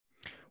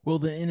Well,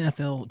 the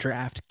NFL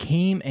draft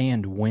came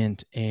and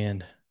went,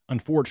 and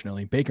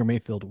unfortunately, Baker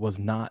Mayfield was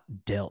not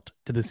dealt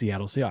to the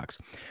Seattle Seahawks.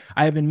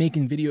 I have been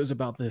making videos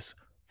about this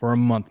for a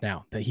month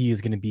now that he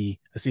is going to be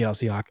a Seattle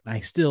Seahawk, and I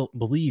still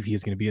believe he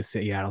is going to be a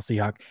Seattle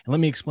Seahawk. And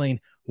let me explain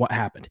what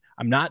happened.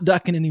 I'm not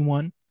ducking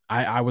anyone.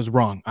 I was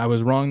wrong. I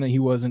was wrong that he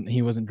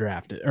wasn't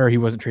drafted, or he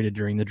wasn't traded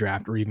during the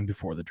draft or even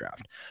before the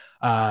draft.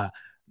 Not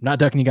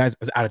ducking you guys. I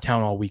was out of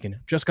town all weekend.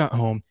 Just got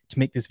home to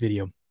make this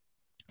video.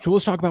 So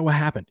let's talk about what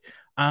happened.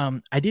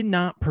 I did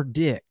not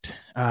predict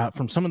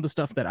from some of the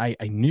stuff that I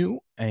knew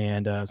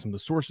and some of the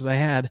sources I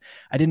had.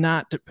 I did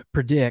not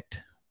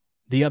predict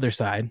the other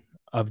side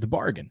of the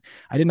bargain.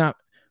 I did not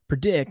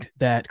predict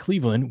that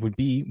Cleveland would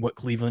be what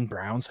Cleveland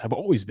Browns have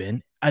always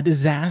been, a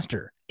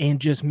disaster and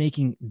just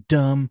making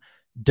dumb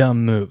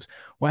moves.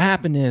 What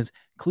happened is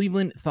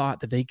Cleveland thought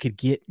that they could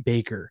get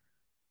Baker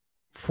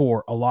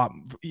for a lot.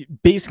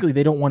 Basically,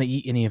 they don't want to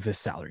eat any of his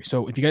salary.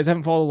 So if you guys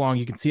haven't followed along,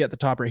 you can see at the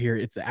top right here,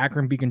 it's the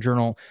Akron Beacon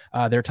Journal.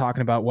 They're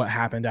talking about what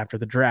happened after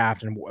the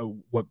draft and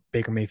what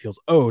Baker Mayfield's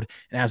owed.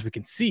 And as we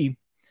can see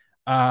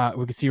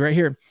right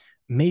here,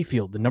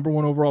 Mayfield, the number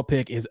one overall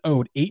pick, is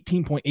owed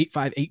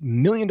 $18.858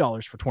 million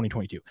for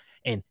 2022.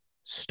 And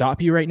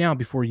stop you right now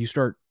before you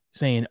start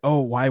saying,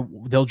 oh, why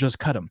they'll just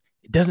cut him.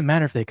 It doesn't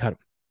matter if they cut him.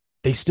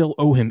 They still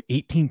owe him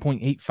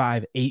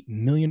 $18.858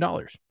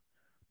 million.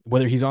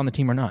 Whether he's on the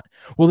team or not.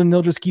 Well, then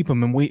they'll just keep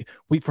him and wait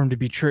for him to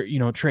be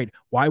trade.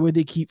 Why would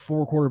they keep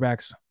 4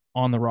 quarterbacks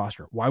on the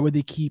roster? Why would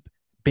they keep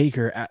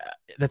Baker?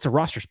 That's a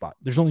roster spot.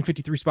 There's only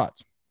 53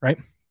 spots, right?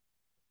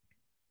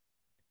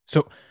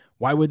 So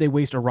why would they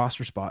waste a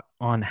roster spot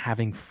on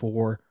having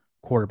 4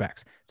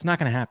 quarterbacks? It's not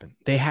going to happen.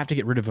 They have to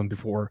get rid of him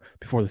before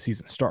the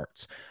season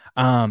starts.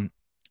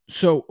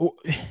 So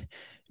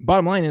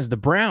bottom line is the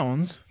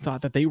Browns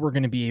thought that they were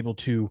going to be able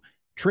to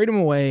trade him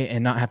away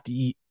and not have to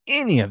eat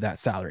any of that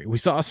salary. We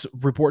saw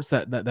reports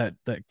that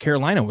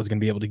Carolina was going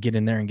to be able to get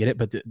in there and get it,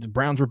 but the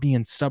Browns were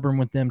being stubborn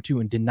with them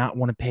too and did not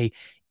want to pay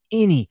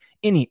any.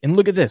 And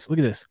look at this.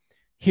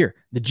 Here,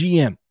 the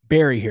GM,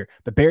 Barry here.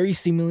 But Barry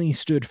seemingly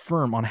stood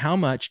firm on how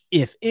much,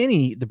 if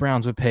any, the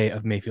Browns would pay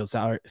of Mayfield's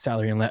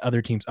salary and let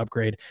other teams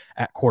upgrade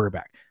at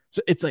quarterback.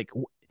 So it's like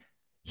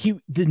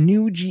the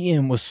new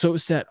GM was so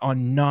set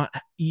on not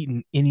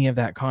eating any of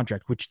that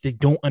contract, which they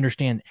don't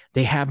understand.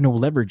 They have no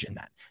leverage in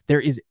that. There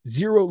is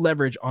zero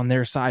leverage on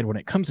their side when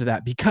it comes to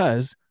that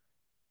because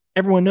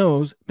everyone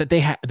knows that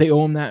they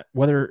owe him that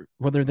whether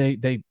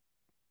they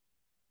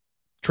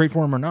trade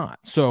for him or not.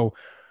 So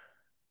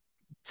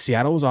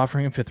Seattle was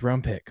offering a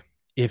 5th-round pick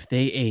if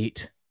they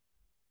ate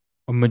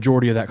a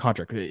majority of that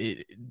contract.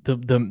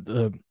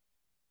 The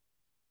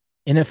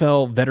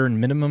NFL veteran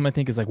minimum, I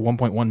think, is like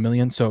 1.1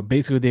 million. So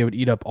basically they would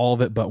eat up all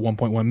of it but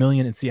 1.1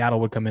 million, and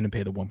Seattle would come in and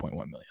pay the 1.1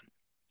 million.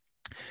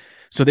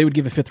 So they would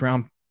give a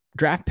 5th-round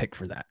draft pick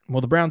for that.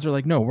 Well, the Browns are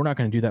like, no, we're not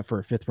going to do that for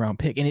a 5th-round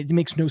pick. And it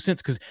makes no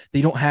sense because they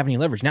don't have any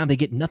leverage. Now they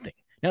get nothing.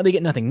 Now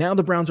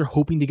the Browns are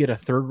hoping to get a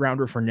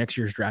 3rd-rounder for next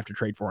year's draft to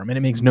trade for him. And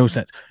it makes no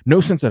sense.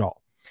 No sense at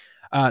all.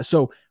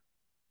 So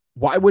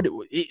why would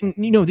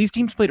these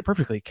teams played it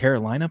perfectly.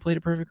 Carolina played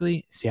it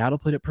perfectly. Seattle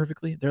played it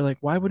perfectly. They're like,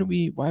 why would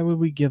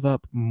we give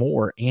up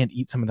more and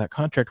eat some of that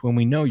contract when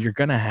we know you're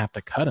going to have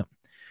to cut him?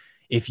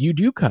 If you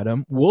do cut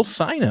him, we'll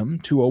sign him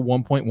to a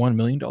 $1.1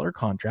 million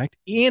contract,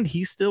 and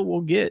he still will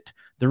get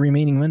the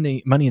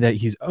remaining money that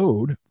he's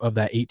owed of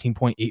that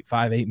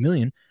 $18.858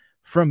 million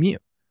from you.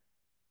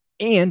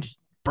 And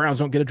Browns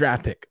don't get a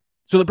draft pick.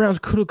 So the Browns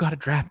could have got a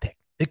draft pick.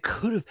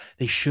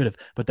 They should have.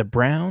 But the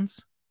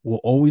Browns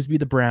will always be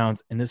the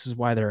Browns, and this is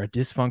why they're a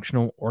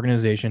dysfunctional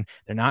organization.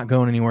 They're not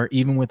going anywhere,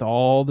 even with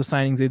all the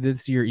signings they did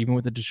this year, even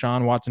with the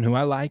Deshaun Watson, who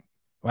I like,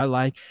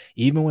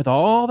 even with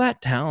all that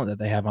talent that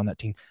they have on that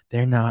team.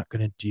 They're not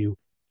going to do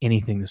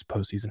anything this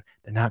postseason.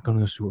 They're not going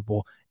to the Super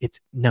Bowl. It's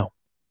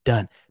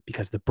done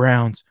because the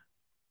Browns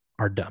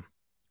are dumb.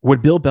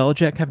 Would Bill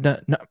Belichick have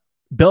done? No,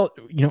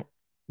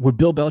 would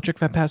Bill Belichick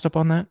have passed up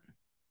on that?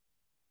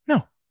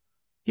 No,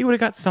 he would have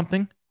got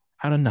something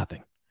out of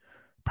nothing.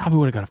 Probably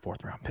would have got a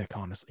 4th-round pick,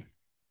 honestly,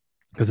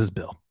 because it's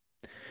Bill.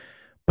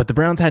 But the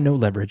Browns had no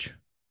leverage,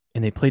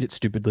 and they played it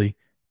stupidly.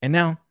 And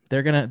now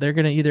they're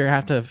gonna either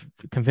have to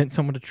convince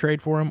someone to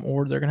trade for him,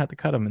 or they're gonna have to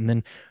cut him. And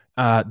then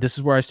this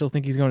is where I still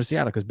think he's going to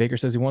Seattle because Baker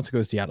says he wants to go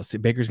to Seattle.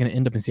 Baker's going to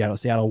end up in Seattle.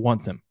 Seattle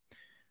wants him.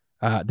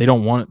 They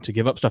don't want to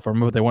give up stuff for him,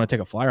 but they want to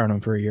take a flyer on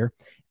him for a year.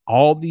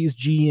 All these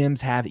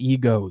GMs have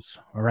egos.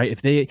 All right,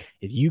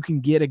 if you can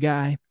get a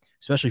guy,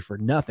 especially for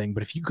nothing,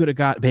 but if you could have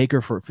got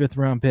Baker for a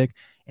 5th-round pick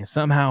and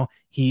somehow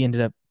he ended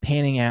up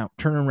panning out,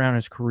 turning around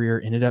his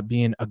career, ended up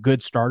being a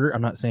good starter.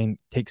 I'm not saying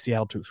take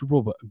Seattle to a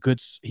Super Bowl, but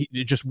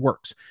it just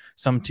works.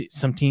 Some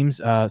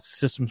teams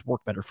systems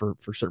work better for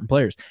certain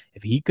players.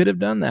 If he could have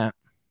done that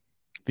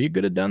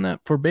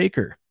for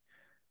Baker,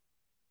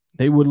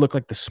 they would look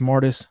like the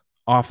smartest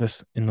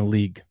office in the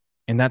league.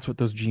 And that's what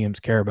those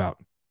GMs care about.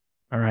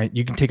 All right.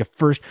 You can take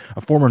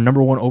a former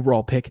number 1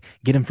 overall pick,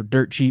 get him for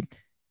dirt cheap,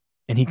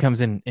 and he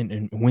comes in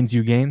and wins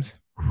you games.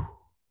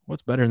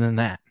 What's better than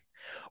that?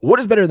 What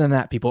is better than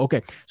that, people?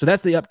 Okay, so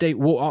that's the update.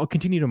 I'll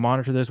continue to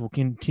monitor this. We'll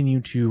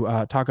continue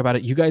to talk about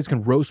it. You guys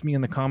can roast me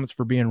in the comments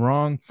for being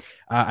wrong.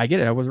 I get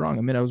it. I was wrong. I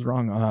admit I was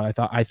wrong.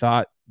 I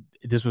thought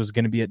this was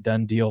going to be a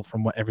done deal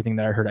from everything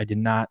that I heard. I did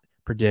not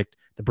predict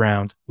the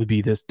Browns would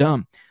be this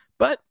dumb.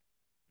 But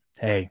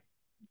hey,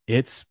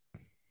 it's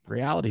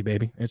reality,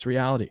 baby. It's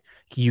reality.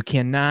 You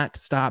cannot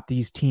stop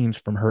these teams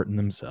from hurting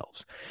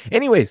themselves.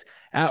 Anyways,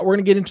 we're going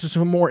to get into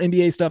some more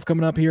NBA stuff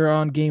coming up here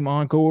on Game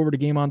On. Go over to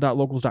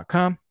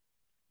gameon.locals.com.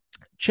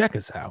 Check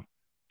us out.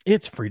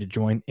 It's free to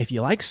join. If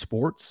you like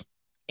sports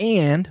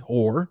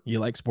or you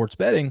like sports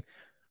betting,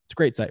 it's a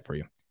great site for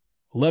you.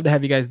 Love to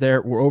have you guys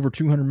there. We're over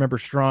 200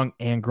 members strong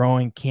and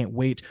growing. Can't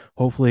wait.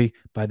 Hopefully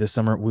by this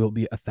summer, we'll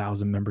be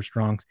 1,000 members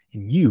strong,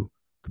 and you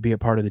could be a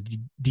part of the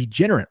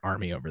degenerate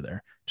army over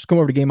there. Just come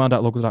over to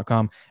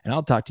gameon.locals.com, and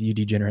I'll talk to you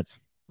degenerates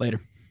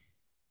later.